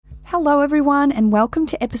Hello everyone and welcome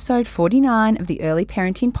to episode 49 of the Early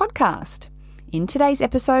Parenting Podcast. In today's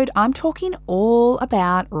episode, I'm talking all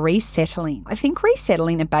about resettling. I think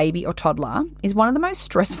resettling a baby or toddler is one of the most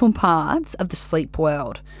stressful parts of the sleep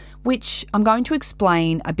world, which I'm going to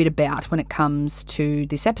explain a bit about when it comes to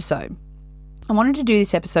this episode. I wanted to do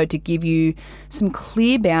this episode to give you some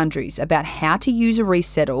clear boundaries about how to use a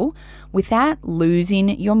resettle without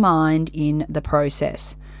losing your mind in the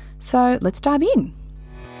process. So let's dive in.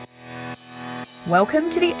 Welcome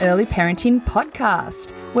to the Early Parenting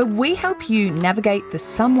Podcast, where we help you navigate the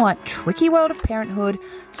somewhat tricky world of parenthood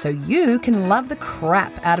so you can love the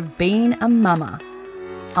crap out of being a mama.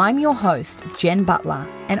 I'm your host, Jen Butler,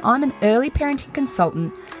 and I'm an early parenting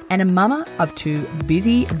consultant and a mama of two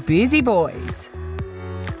busy boys.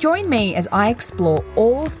 Join me as I explore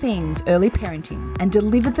all things early parenting and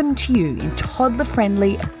deliver them to you in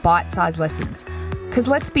toddler-friendly, bite-sized lessons. Because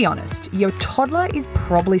let's be honest, your toddler is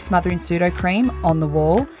probably smothering pseudo-cream on the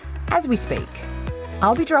wall as we speak.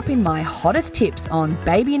 I'll be dropping my hottest tips on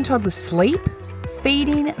baby and toddler sleep,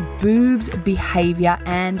 feeding, boobs, behaviour,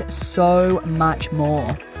 and so much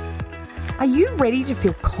more. Are you ready to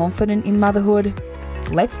feel confident in motherhood?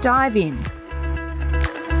 Let's dive in.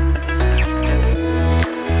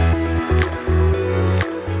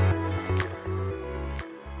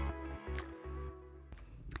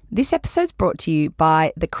 This episode's brought to you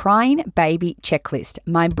by the Crying Baby Checklist,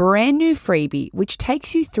 my brand new freebie, which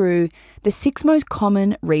takes you through the 6 most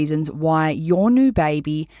common reasons why your new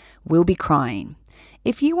baby will be crying.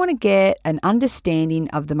 If you want to get an understanding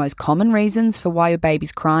of the most common reasons for why your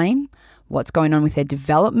baby's crying, what's going on with their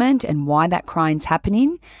development and why that crying's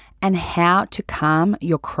happening, and how to calm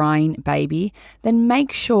your crying baby, then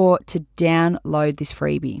make sure to download this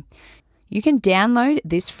freebie. You can download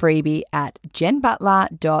this freebie at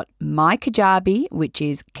jenbutler.mykajabi, which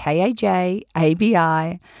is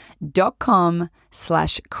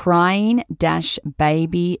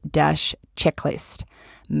kajabi.com/crying-baby-checklist.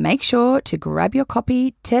 Make sure to grab your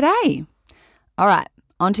copy today. All right,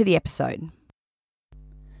 on to the episode.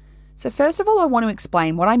 So first of all, I want to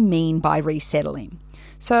explain what I mean by resettling.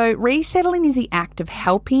 So resettling is the act of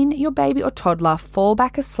helping your baby or toddler fall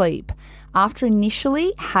back asleep after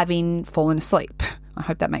initially having fallen asleep. I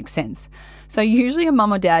hope that makes sense. So usually a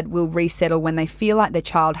mum or dad will resettle when they feel like their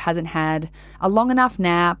child hasn't had a long enough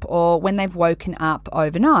nap or when they've woken up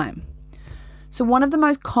overnight. So one of the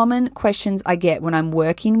most common questions I get when I'm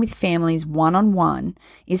working with families one-on-one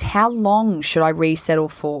is how long should I resettle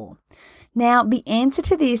for? Now, the answer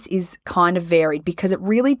to this is kind of varied because it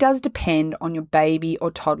really does depend on your baby or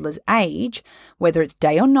toddler's age, whether it's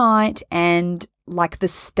day or night, and like the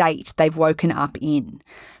state they've woken up in.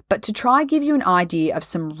 But to try give you an idea of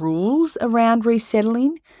some rules around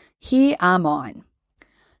resettling, here are mine.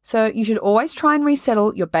 So you should always try and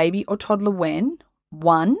resettle your baby or toddler when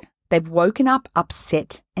 1, they've woken up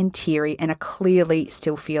upset and teary and are clearly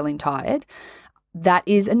still feeling tired. That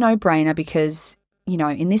is a no-brainer because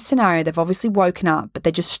in this scenario, they've obviously woken up, but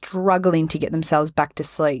they're just struggling to get themselves back to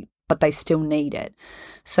sleep, but they still need it.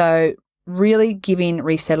 So really giving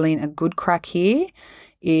resettling a good crack here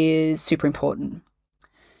is super important.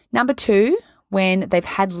 Number 2, when they've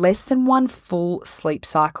had less than 1 full sleep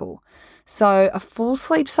cycle. So a full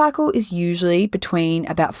sleep cycle is usually between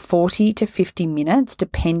about 40 to 50 minutes,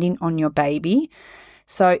 depending on your baby.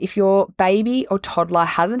 So if your baby or toddler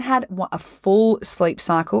hasn't had a full sleep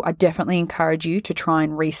cycle, I definitely encourage you to try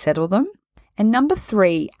and resettle them. And number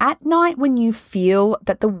 3, at night when you feel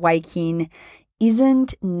that the waking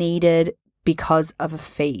isn't needed because of a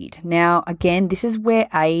feed. Now, again, this is where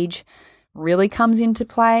age really comes into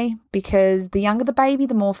play because the younger the baby,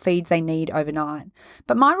 the more feeds they need overnight.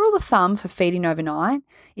 But my rule of thumb for feeding overnight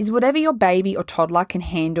is whatever your baby or toddler can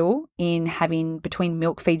handle in having between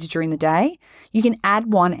milk feeds during the day, you can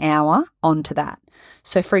add 1 hour onto that.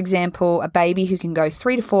 So for example, a baby who can go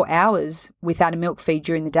 3 to 4 hours without a milk feed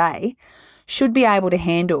during the day should be able to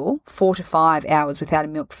handle 4 to 5 hours without a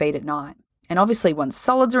milk feed at night. And obviously once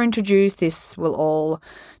solids are introduced, this will all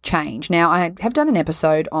change. Now, I have done an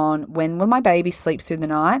episode on when will my baby sleep through the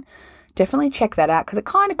night. Definitely check that out because it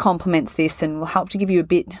kind of complements this and will help to give you a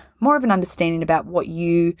bit more of an understanding about what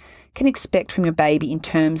you can expect from your baby in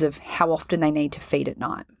terms of how often they need to feed at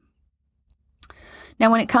night.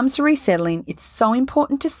 Now, when it comes to resettling, it's so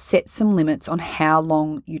important to set some limits on how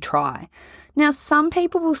long you try. Now, some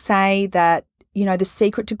people will say that the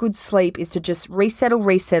secret to good sleep is to just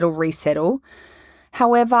resettle.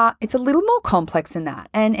 However, it's a little more complex than that.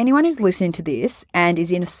 And anyone who's listening to this and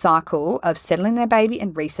is in a cycle of settling their baby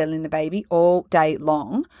and resettling the baby all day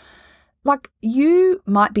long, Like, you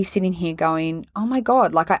might be sitting here going, oh my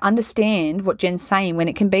God, like I understand what Jen's saying when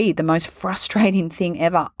it can be the most frustrating thing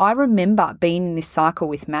ever. I remember being in this cycle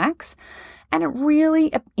with Max, and it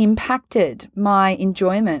really impacted my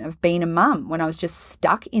enjoyment of being a mum when I was just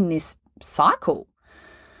stuck in this cycle.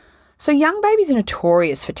 So young babies are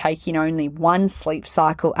notorious for taking only one sleep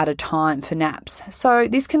cycle at a time for naps. So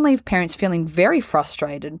this can leave parents feeling very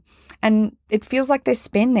frustrated, and it feels like they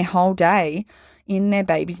spend their whole day in their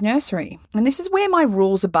baby's nursery. And this is where my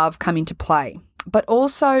rules above come into play. But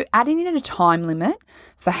also adding in a time limit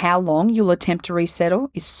for how long you'll attempt to resettle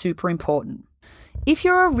is super important. If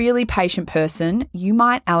you're a really patient person, you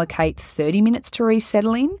might allocate 30 minutes to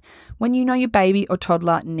resettling when you know your baby or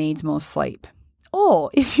toddler needs more sleep. Or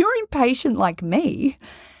if you're impatient like me,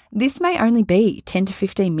 this may only be 10 to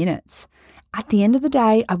 15 minutes. At the end of the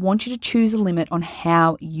day, I want you to choose a limit on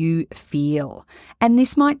how you feel. And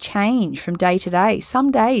this might change from day to day.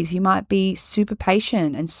 Some days you might be super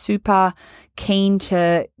patient and super keen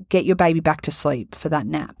to get your baby back to sleep for that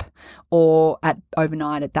nap or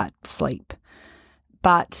overnight at that sleep.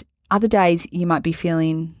 But other days you might be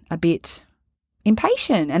feeling a bit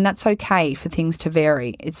impatient, and that's okay for things to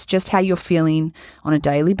vary. It's just how you're feeling on a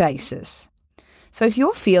daily basis. So if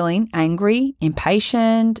you're feeling angry,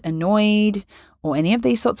 impatient, annoyed, or any of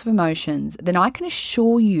these sorts of emotions, then I can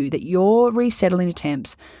assure you that your resettling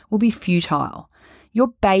attempts will be futile. Your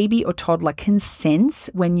baby or toddler can sense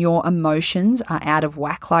when your emotions are out of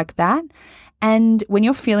whack like that. And when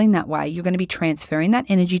you're feeling that way, you're going to be transferring that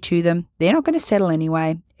energy to them. They're not going to settle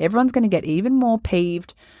anyway. Everyone's going to get even more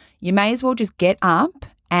peeved. You may as well just get up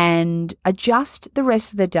and adjust the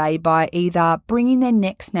rest of the day by either bringing their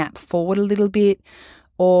next nap forward a little bit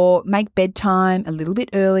or make bedtime a little bit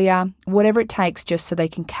earlier, whatever it takes just so they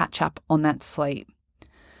can catch up on that sleep.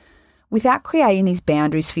 Without creating these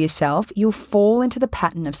boundaries for yourself, you'll fall into the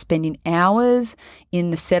pattern of spending hours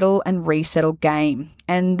in the settle and resettle game.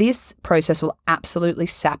 And this process will absolutely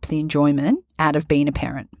sap the enjoyment out of being a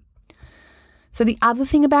parent. So the other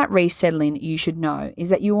thing about resettling you should know is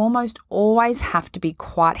that you almost always have to be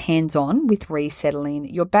quite hands-on with resettling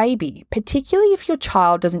your baby, particularly if your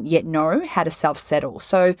child doesn't yet know how to self-settle.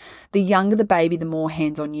 So the younger the baby, the more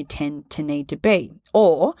hands-on you tend to need to be,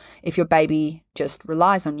 or if your baby just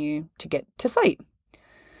relies on you to get to sleep.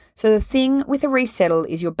 So the thing with a resettle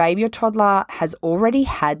is your baby or toddler has already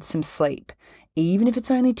had some sleep, even if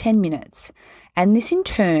it's only 10 minutes. And this in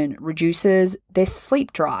turn reduces their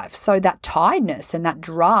sleep drive, so that tiredness and that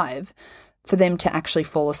drive for them to actually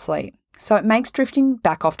fall asleep. So it makes drifting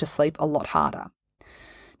back off to sleep a lot harder.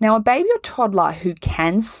 Now, a baby or toddler who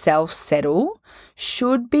can self-settle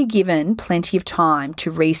should be given plenty of time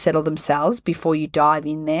to resettle themselves before you dive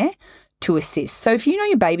in there to assist. So if you know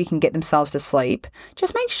your baby can get themselves to sleep,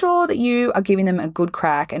 just make sure that you are giving them a good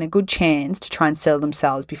crack and a good chance to try and settle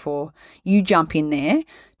themselves before you jump in there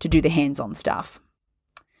to do the hands-on stuff.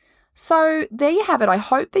 So there you have it. I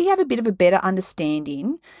hope that you have a bit of a better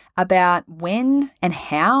understanding about when and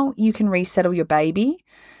how you can resettle your baby.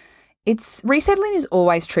 Resettling is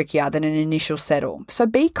always trickier than an initial settle. So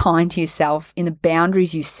be kind to yourself in the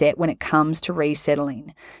boundaries you set when it comes to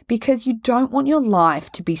resettling, because you don't want your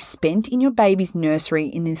life to be spent in your baby's nursery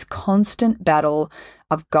in this constant battle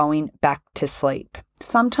of going back to sleep.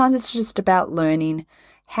 Sometimes it's just about learning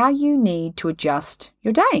how you need to adjust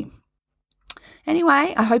your day.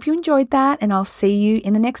 Anyway, I hope you enjoyed that, and I'll see you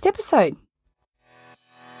in the next episode.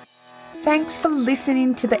 Thanks for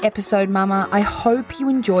listening to the episode, Mama. I hope you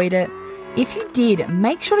enjoyed it. If you did,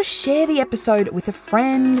 make sure to share the episode with a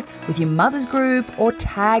friend, with your mother's group, or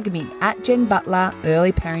tag me at Jen Butler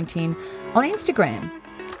Early Parenting on Instagram.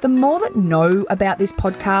 The more that know about this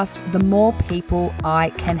podcast, the more people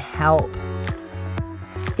I can help.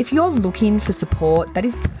 If you're looking for support that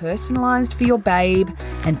is personalised for your babe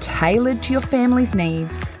and tailored to your family's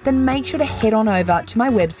needs, then make sure to head on over to my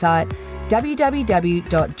website,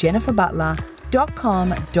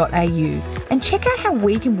 www.jenniferbutler.com.au, and check out how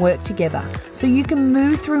we can work together so you can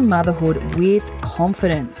move through motherhood with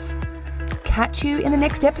confidence. Catch you in the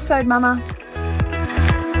next episode, Mama.